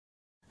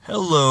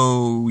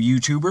Hello,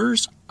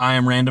 YouTubers. I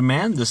am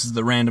RandomMan. This is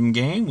the Random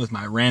Game with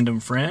my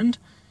random friend.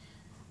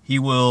 He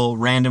will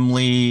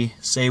randomly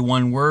say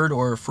one word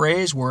or a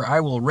phrase where I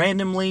will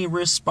randomly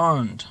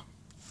respond.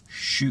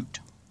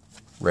 Shoot.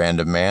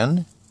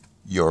 RandomMan,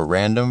 your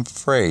random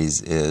phrase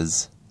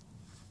is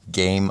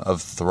Game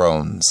of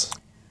Thrones.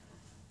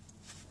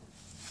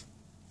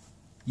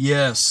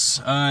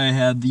 Yes, I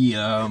had the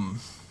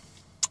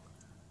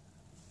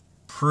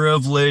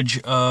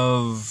privilege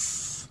of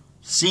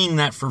seeing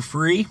that for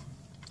free.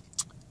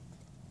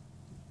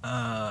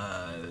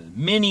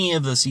 Many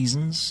of the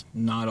seasons,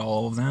 not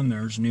all of them.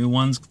 There's new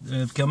ones that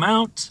have come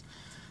out.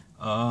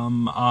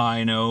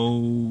 I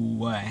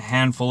know a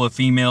handful of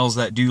females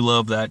that do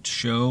love that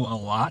show a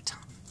lot.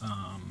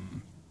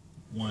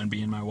 One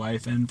being my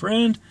wife and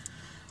friend.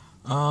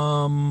 But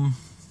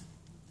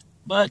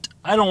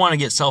I don't want to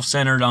get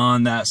self-centered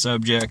on that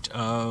subject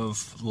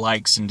of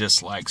likes and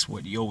dislikes,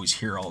 what you always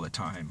hear all the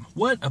time.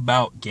 What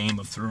about Game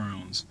of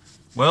Thrones?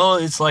 Well,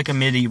 it's like a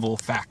medieval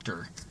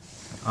factor.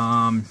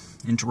 And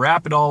to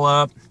wrap it all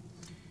up,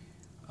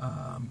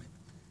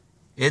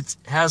 it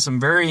has some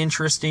very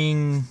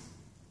interesting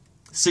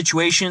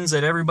situations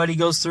that everybody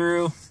goes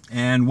through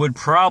and would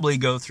probably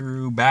go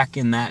through back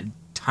in that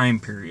time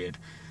period.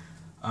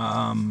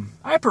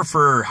 I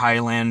prefer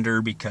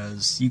Highlander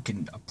because you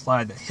can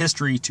apply the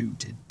history to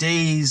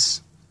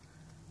today's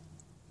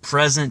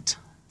present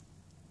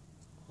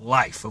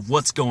life of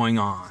what's going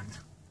on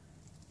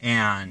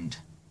and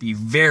be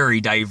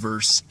very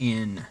diverse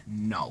in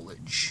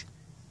knowledge.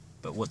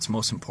 But what's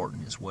most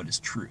important is what is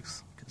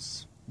truth,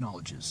 because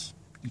knowledge is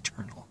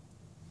eternal.